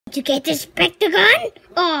to get this Pentagon?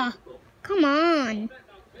 Oh, come on.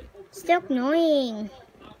 Stop annoying.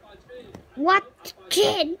 What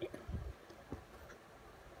kid?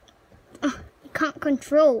 Oh, I can't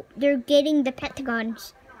control. They're getting the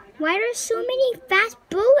Pentagons. Why are there so many fast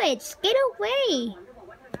bullets? Get away.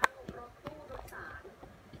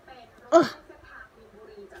 Oh.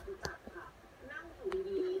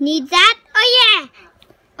 Need that? Oh yeah.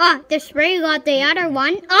 Oh, the spray got the other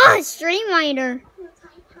one. Oh, Streamliner.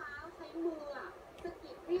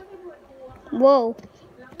 Whoa.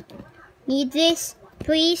 Need this?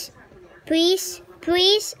 Please? Please?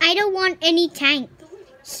 Please? I don't want any tank.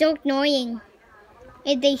 So annoying.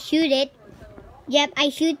 If they shoot it. Yep, I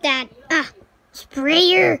shoot that. Ah,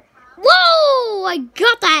 sprayer. Whoa! I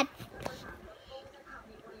got that.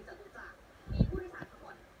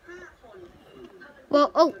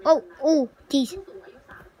 Whoa, oh, geez.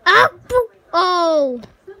 Ah, oh.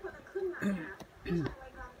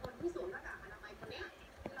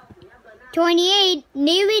 $28,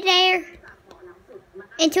 nearly there.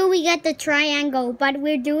 Until we get the triangle, but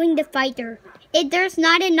we're doing the fighter. If there's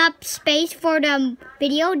not enough space for the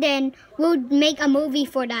video, then we'll make a movie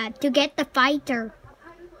for that to get the fighter.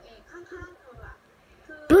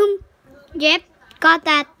 Boom. Yep, got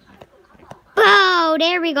that. Oh,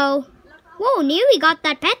 there we go. Whoa, nearly got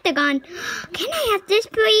that Pentagon. Can I have this,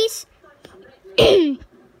 please?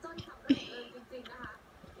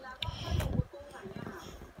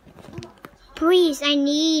 Please, I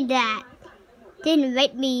need that. Didn't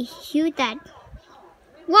let me shoot that.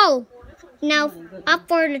 Whoa. Now up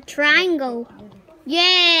for the triangle.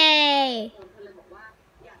 Yay!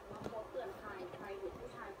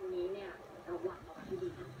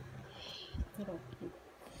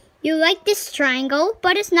 You like this triangle,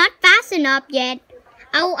 but it's not fast enough yet.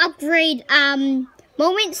 I'll upgrade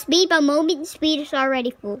moment speed, but moment speed is already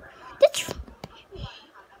full.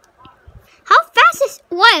 How fast is...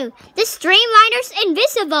 Whoa! The Streamliner's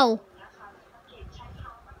invisible.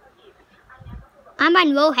 I'm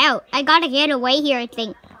on low health. I gotta get away here, I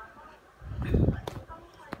think.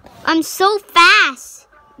 I'm so fast.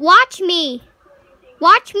 Watch me.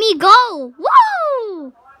 Watch me go.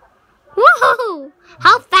 Woo! Woo!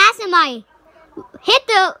 How fast am I? Hit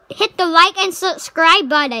the like and subscribe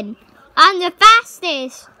button. I'm the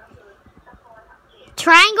fastest.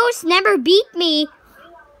 Triangles never beat me.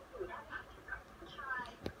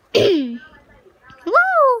 Woo!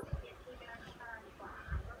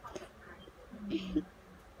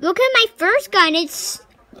 Look at my first gun. It's...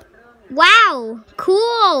 Wow.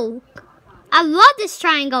 Cool. I love this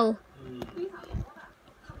triangle.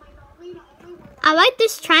 I like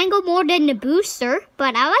this triangle more than the booster,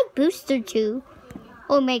 but I like booster too.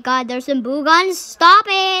 Oh my god, there's some blue guns. Stop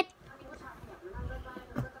it.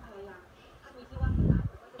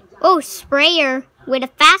 Oh, sprayer with the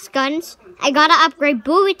fast guns. I gotta upgrade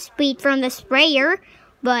bullet speed from the sprayer,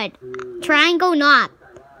 but triangle not.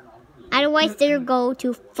 Otherwise, they'll go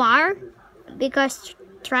too far because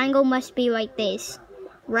triangle must be like this.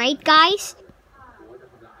 Right, guys?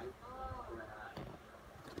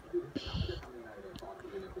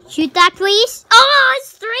 Shoot that, please. Oh,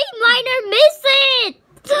 Streamliner missed it.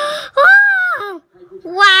 Oh,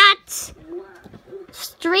 what?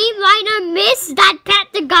 Streamliner missed that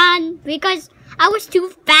Pentagon because I was too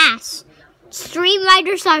fast.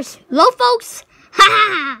 Streamliners are slow, folks.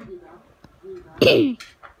 Ha!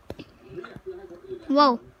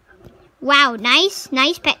 Whoa. Wow, nice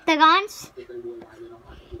Pentagons.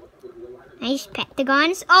 Nice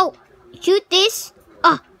Pentagons. Oh, shoot this.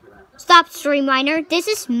 Oh, stop, Streamliner. This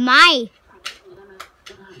is my...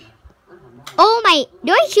 Oh my,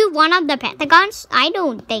 do I shoot one of the Pentagons? I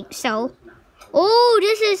don't think so. Oh,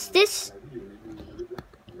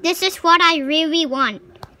 this is what I really want.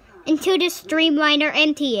 Until the Streamliner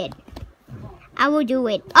empty it. I will do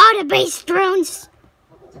it. Oh, the base drones.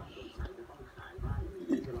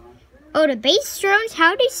 Oh, the base drones? How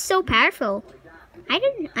are they so powerful? I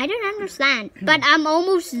don't understand. But I'm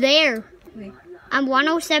almost there. I'm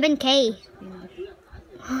 107K.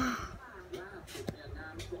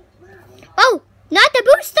 Oh, not the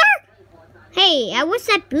booster? Hey, I was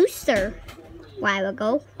that booster a while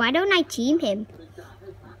ago. Why don't I team him?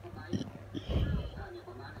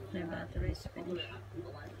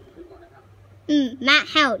 Matt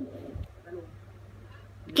help.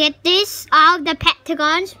 Get this, all the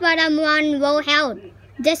Pentagons, but I'm on low health.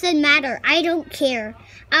 Doesn't matter, I don't care.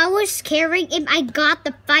 I was caring if I got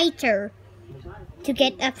the fighter to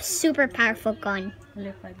get a super powerful gun.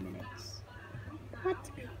 Only 5 minutes. What?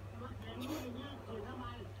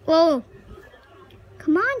 Whoa.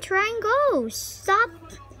 Come on, try and go. Stop.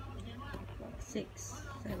 6,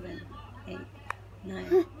 7, 8,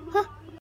 9.